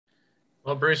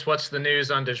Well, Bruce, what's the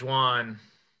news on DeJuan?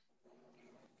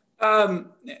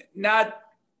 Um, Not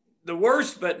the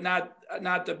worst, but not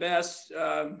the best.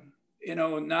 Not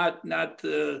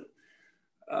the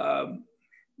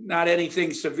not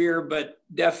anything severe, but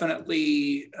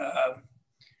definitely,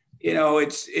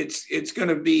 it's going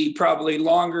to be probably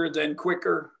longer than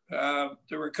quicker, the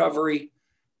recovery.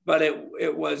 But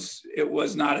it was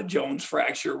not a Jones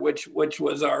fracture, which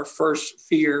was our first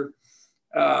fear.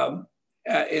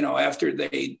 After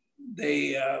they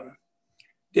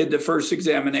did the first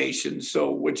examination,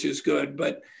 so which is good.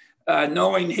 But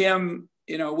knowing him,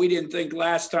 we didn't think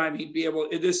last time he'd be able.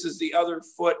 This is the other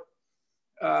foot.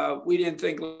 We didn't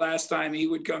think last time he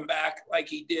would come back like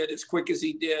he did, as quick as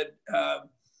he did.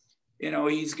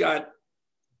 He's got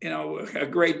a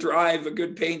great drive, a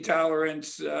good pain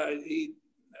tolerance. He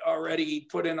already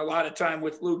put in a lot of time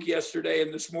with Luke yesterday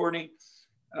and this morning.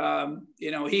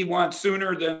 He wants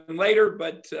sooner than later,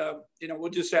 but we'll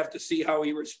just have to see how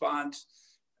he responds.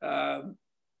 A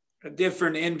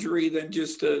different injury than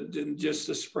just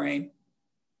a sprain.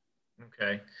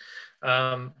 Okay.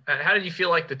 How did you feel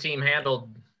like the team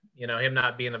handled, him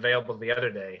not being available the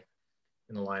other day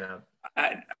in the lineup?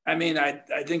 I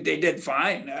think they did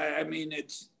fine.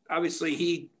 It's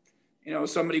obviously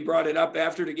somebody brought it up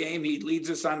after the game. He leads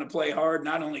us on to play hard.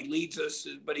 Not only leads us,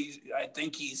 but I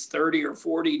think he's 30 or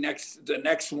 40 the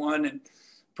next one, and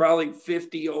probably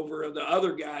 50 over the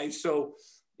other guys. So,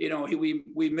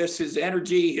 we miss his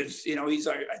energy. I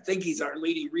think he's our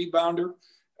leading rebounder.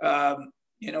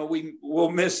 We'll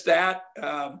miss that.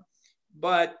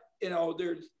 But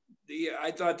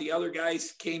I thought the other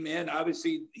guys came in.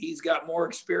 Obviously, he's got more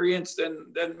experience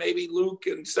than maybe Luke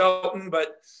and Selton,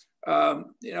 but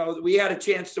we had a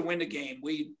chance to win the game.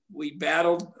 We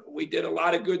battled. We did a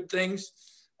lot of good things.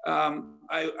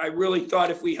 I really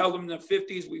thought if we held them in the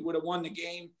 50s, we would have won the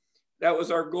game. That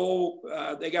was our goal.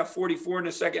 They got 44 in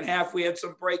the second half. We had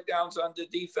some breakdowns on the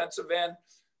defensive end.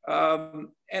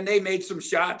 And they made some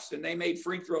shots, and they made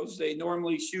free throws. They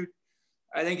normally shoot,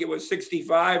 I think it was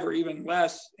 65 or even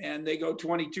less, and they go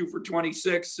 22 for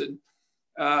 26.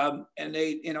 And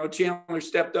they, Chandler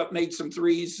stepped up, made some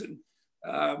threes. And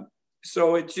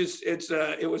so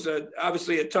it was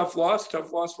obviously a tough loss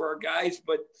for our guys,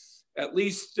 but at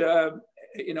least, I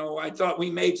thought we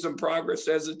made some progress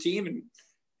as a team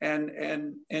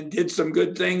and did some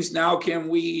good things. Now, can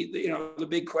we, the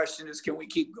big question is, can we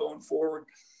keep going forward?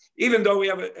 Even though we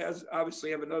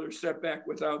obviously have another setback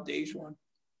without DeJuan.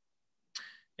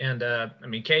 And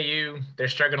KU, they're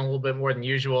struggling a little bit more than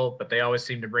usual, but they always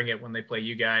seem to bring it when they play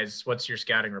you guys. What's your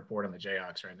scouting report on the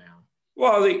Jayhawks right now?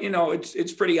 Well,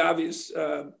 it's pretty obvious.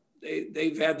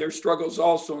 They've had their struggles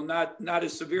also, not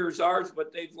as severe as ours,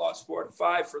 but they've lost 4 to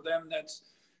 5. For them, that's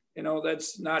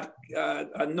not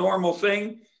a normal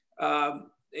thing.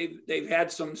 They've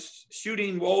had some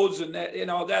shooting woes, and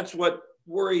that's what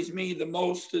worries me the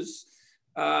most is,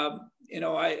 I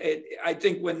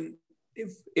think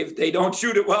if they don't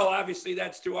shoot it well, obviously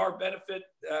that's to our benefit.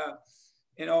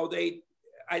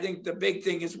 I think the big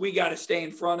thing is we got to stay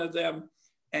in front of them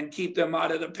and keep them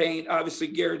out of the paint. Obviously,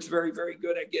 Garrett's very, very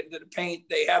good at getting to the paint.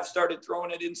 They have started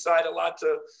throwing it inside a lot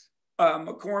to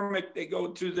McCormick. They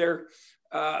go to their,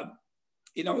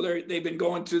 they've been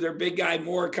going to their big guy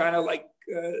more, kind of like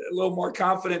a little more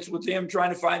confidence with him,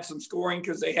 trying to find some scoring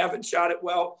because they haven't shot it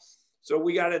well. So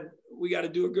we got to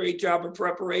do a great job of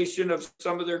preparation of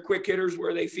some of their quick hitters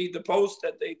where they feed the post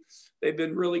that they've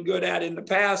been really good at in the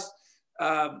past.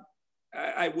 I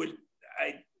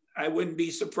wouldn't be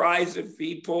surprised if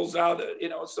he pulls out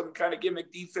some kind of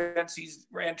gimmick defense. He's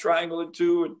ran triangle and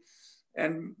 2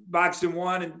 and box and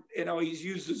 1, and he's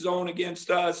used the zone against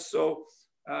us. So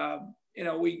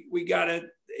we got to,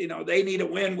 they need a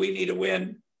win. We need a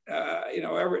win.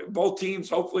 Both teams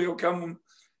hopefully will come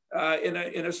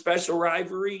in a special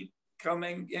rivalry, come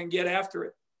and get after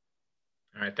it.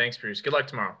 All right. Thanks, Bruce. Good luck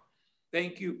tomorrow.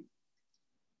 Thank you.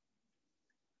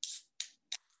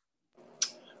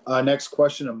 Next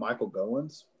question of Michael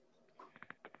Goins.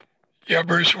 Yeah,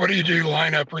 Bruce, what do you do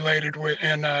lineup related with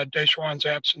in DeJuan's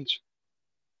absence?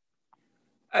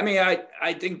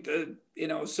 I think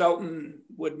Selton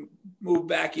would move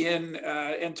back in.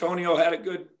 Antonio had a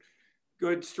good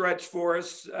stretch for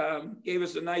us, gave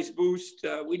us a nice boost.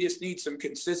 We just need some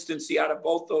consistency out of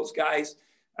both those guys.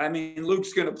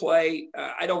 Luke's going to play.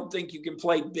 I don't think you can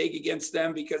play big against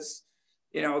them because,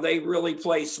 they really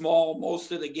play small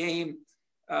most of the game.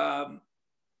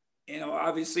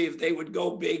 Obviously if they would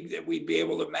go big, that we'd be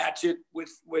able to match it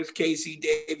with Casey,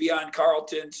 Davion,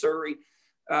 Carlton, Surrey.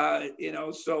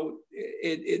 So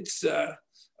it's a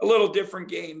little different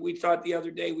game. We thought the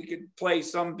other day we could play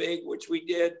some big, which we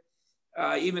did.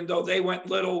 even though they went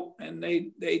little, and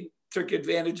they took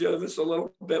advantage of us a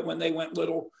little bit when they went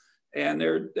little. And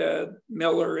their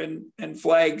Miller and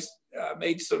Flags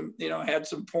made some, had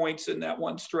some points in that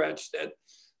one stretch that,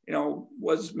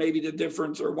 was maybe the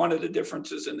difference or one of the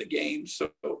differences in the game.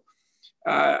 So,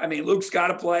 Luke's got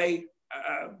to play.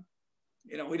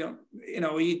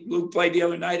 Luke played the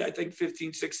other night, I think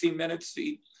 15, 16 minutes.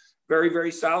 He very,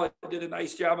 very solid, did a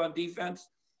nice job on defense.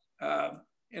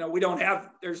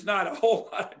 There's not a whole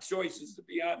lot of choices, to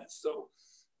be honest. So,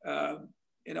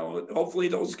 hopefully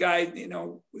those guys,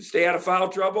 stay out of foul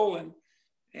trouble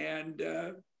and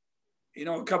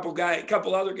a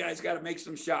couple other guys got to make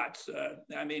some shots.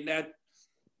 That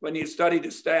when you study the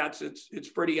stats, it's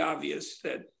pretty obvious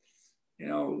that,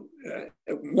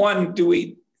 one,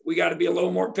 we got to be a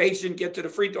little more patient, get to the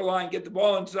free throw line, get the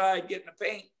ball inside, get in the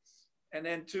paint. And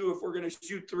then two, if we're going to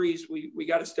shoot threes, we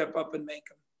got to step up and make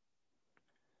them.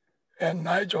 And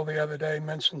Nigel the other day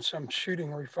mentioned some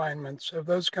shooting refinements. Have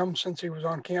those come since he was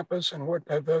on campus, and what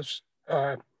have those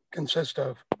consist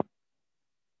of?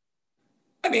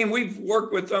 We've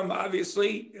worked with them,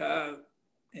 obviously.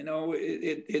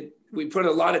 We put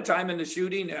a lot of time into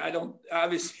shooting. I don't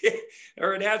obviously,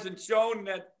 or it hasn't shown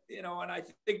that, and I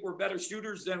think we're better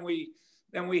shooters than we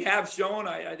have shown.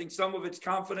 I think some of it's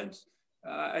confidence.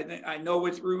 I know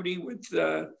with Rudy, with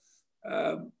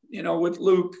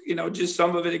Luke, just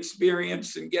some of it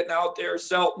experience and getting out there.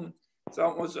 Selton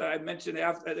was, I mentioned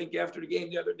after the game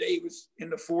the other day, he was in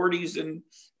the 40s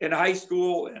in high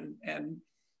school. And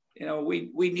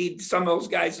we need some of those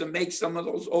guys to make some of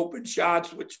those open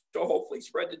shots, which will hopefully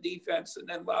spread the defense and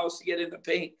then allow us to get in the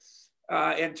paint.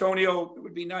 Antonio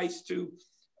would be nice too.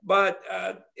 But,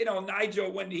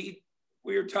 Nigel, when we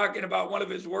were talking about one of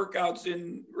his workouts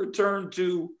in return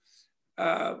to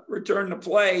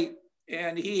play,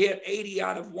 and he hit 80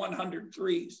 out of 100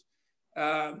 threes.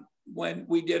 When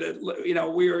we did it,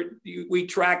 we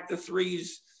tracked the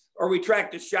threes, or we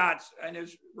tracked the shots in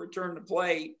his return to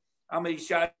play, how many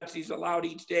shots he's allowed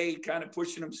each day, kind of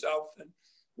pushing himself. And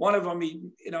one of them, he,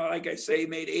 like I say,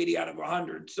 made 80 out of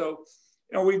 100. So,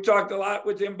 we've talked a lot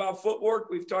with him about footwork.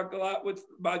 We've talked a lot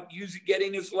about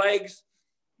getting his legs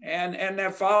and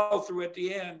that follow through at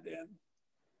the end. And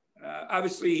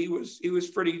obviously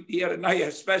he had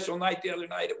a special night the other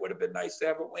night. It would have been nice to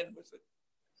have a win with it.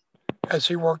 Has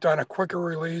he worked on a quicker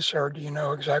release, or do you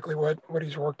know exactly what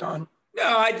he's worked on?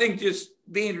 No, I think just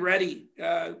being ready,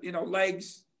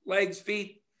 legs,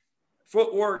 feet,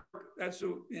 footwork. That's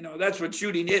what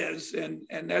shooting is.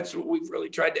 And that's what we've really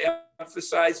tried to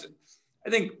emphasize. And I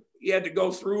think he had to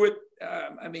go through it.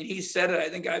 He said it. I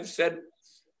think I've said,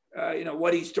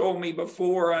 what he's told me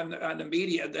before on the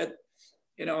media, that,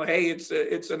 hey,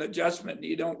 it's an adjustment.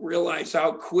 You don't realize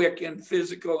how quick and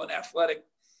physical and athletic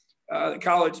the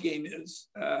college game is.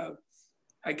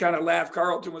 I kind of laughed.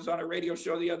 Carlton was on a radio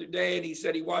show the other day, and he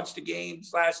said he watched the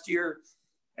games last year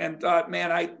and thought,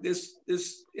 man, I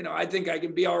think I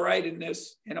can be all right in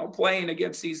this, playing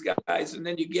against these guys. And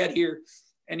then you get here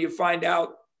and you find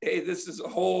out, hey, this is a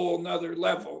whole nother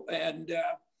level. And,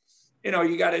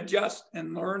 you got to adjust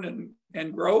and learn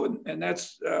and grow. And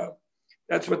that's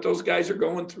what those guys are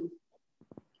going through.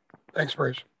 Thanks,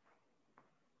 Bruce.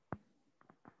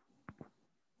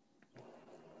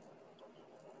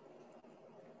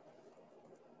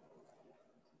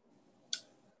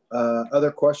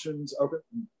 Other questions? Okay.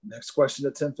 Next question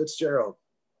to Tim Fitzgerald.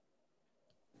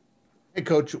 Hey,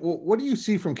 Coach, what do you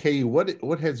see from KU?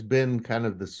 What has been kind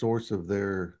of the source of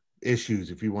their issues,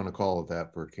 if you want to call it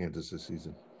that, for Kansas this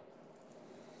season?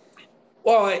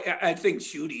 Well, I think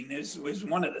shooting is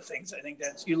one of the things. I think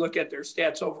that's, you look at their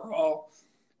stats overall,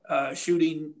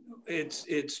 shooting,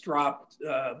 it's dropped,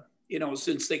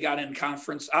 since they got in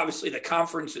conference. Obviously, the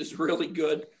conference is really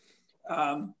good.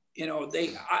 I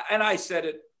said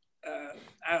it,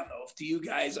 I don't know if to you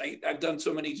guys, I've done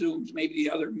so many Zooms, maybe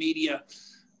the other media,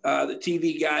 the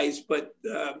TV guys, but,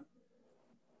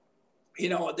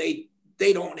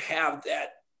 they don't have that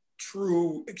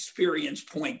true experienced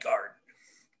point guard.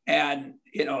 And,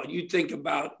 you think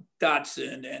about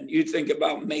Dotson and you think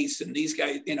about Mason, these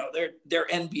guys, they're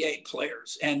NBA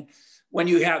players. And when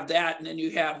you have that, and then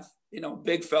you have,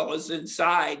 big fellas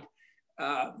inside,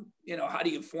 how do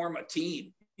you form a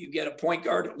team? You get a point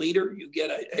guard, a leader, you get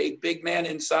a big man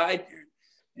inside.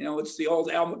 It's the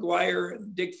old Al McGuire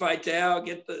and Dick Vitale,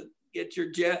 get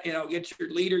your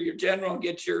leader, your general, and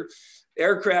get your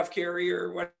aircraft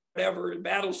carrier, whatever,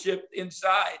 battleship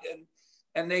inside.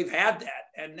 And they've had that.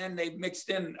 And then they've mixed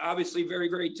in, obviously, very,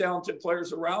 very talented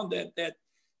players around that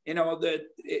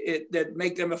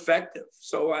make them effective.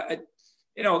 So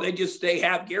they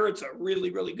have Garrett's a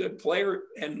really, really good player.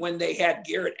 And when they had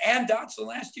Garrett and Dotson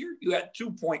last year, you had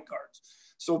 2 point guards.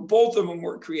 So both of them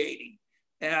were creating.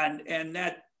 And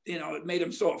that, it made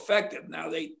them so effective. Now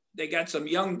they got some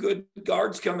young, good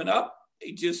guards coming up.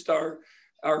 They just are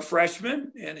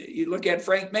freshmen. And you look at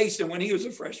Frank Mason when he was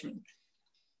a freshman.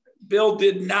 Bill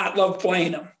did not love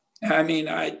playing him. I mean,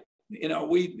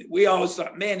 we always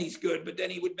thought, man, he's good, but then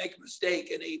he would make a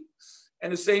mistake.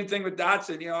 And the same thing with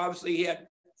Dotson. Obviously he had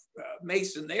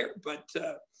Mason there, but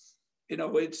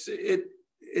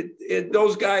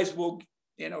those guys will,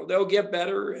 they'll get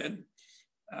better, and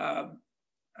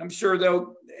I'm sure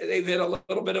they've hit a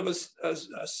little bit of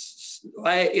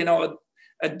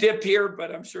a dip here,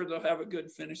 but I'm sure they'll have a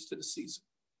good finish to the season.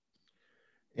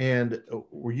 And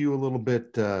were you a little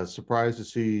bit surprised to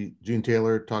see Gene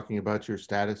Taylor talking about your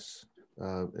status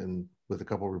and with a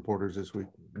couple of reporters this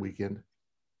weekend?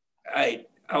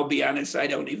 I'll be honest, I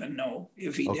don't even know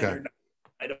if he did or not.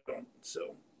 I don't.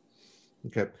 So.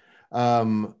 Okay.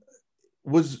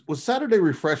 Was Saturday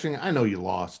refreshing? I know you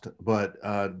lost, but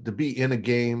to be in a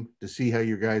game, to see how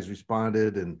your guys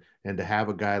responded and to have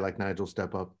a guy like Nigel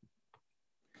step up?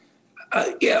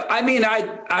 Yeah, I mean,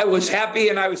 I was happy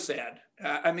and I was sad.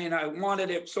 I mean, I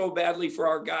wanted it so badly for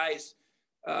our guys.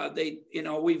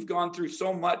 We've gone through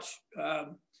so much.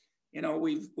 When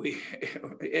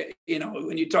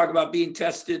you talk about being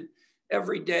tested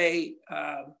every day,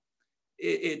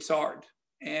 it's hard,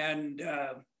 and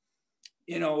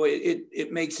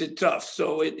it makes it tough.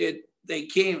 So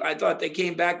I thought they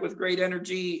came back with great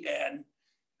energy, and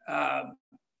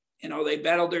they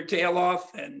battled their tail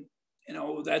off, and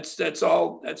that's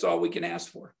all we can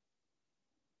ask for.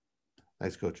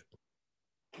 Nice, Coach.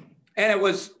 And it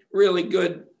was really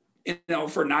good,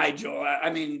 for Nigel.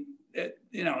 I mean,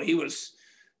 he was,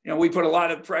 we put a lot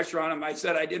of pressure on him. I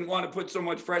said I didn't want to put so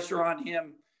much pressure on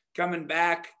him coming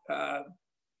back.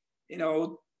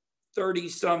 30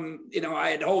 some, I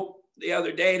had hoped the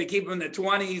other day to keep him in the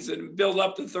 20s and build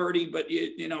up to 30, but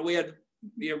we had,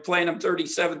 playing him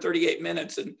 37, 38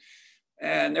 minutes.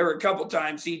 And there were a couple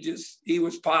times he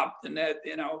was popped, and that,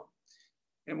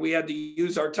 and we had to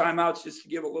use our timeouts just to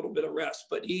give a little bit of rest,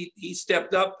 but he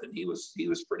stepped up and he was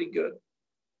pretty good.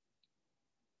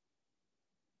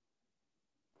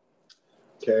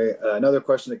 Okay. Another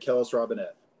question to Kellis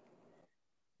Robinette.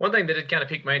 One thing that did kind of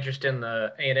pique my interest in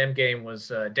the A&M game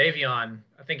was Davion.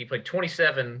 I think he played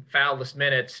 27 foul-less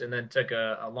minutes and then took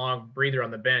a long breather on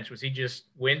the bench. Was he just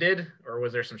winded, or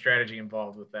was there some strategy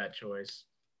involved with that choice?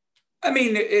 I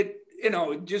mean,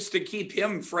 just to keep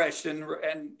him fresh, and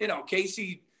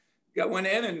Casey went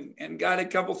in and got a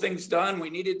couple things done. We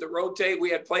needed to rotate.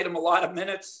 We had played him a lot of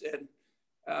minutes, and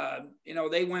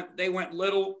they went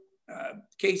little.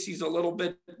 Casey's a little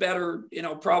bit better,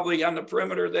 probably on the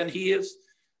perimeter than he is.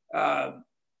 I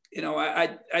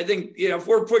think, if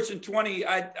we're pushing 20,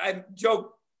 I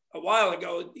joked a while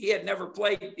ago, he had never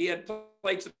played. He had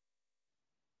played some.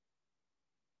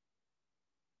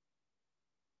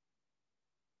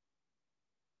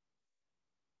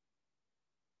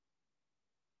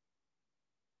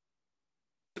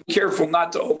 Careful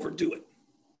not to overdo it.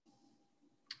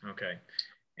 Okay.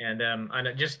 And I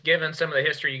know, just given some of the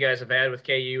history you guys have had with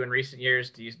KU in recent years,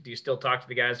 do you still talk to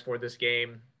the guys for this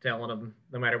game, telling them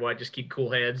no matter what, just keep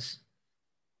cool heads?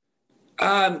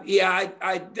 Yeah,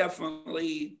 I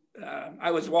definitely.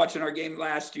 I was watching our game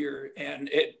last year, and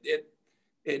it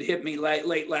hit me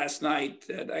late last night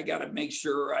that I got to make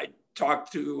sure I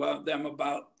talk to them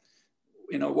about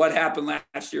what happened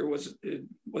last year was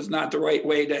not the right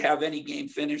way to have any game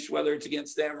finish, whether it's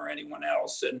against them or anyone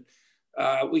else. And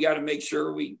we got to make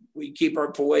sure we keep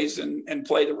our poise and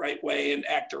play the right way and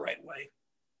act the right way.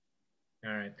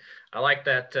 All right. I like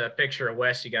that picture of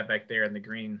Wes you got back there in the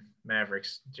green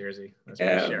Mavericks jersey. That's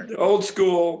the old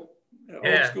school.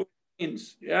 Old school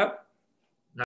teams. Yep.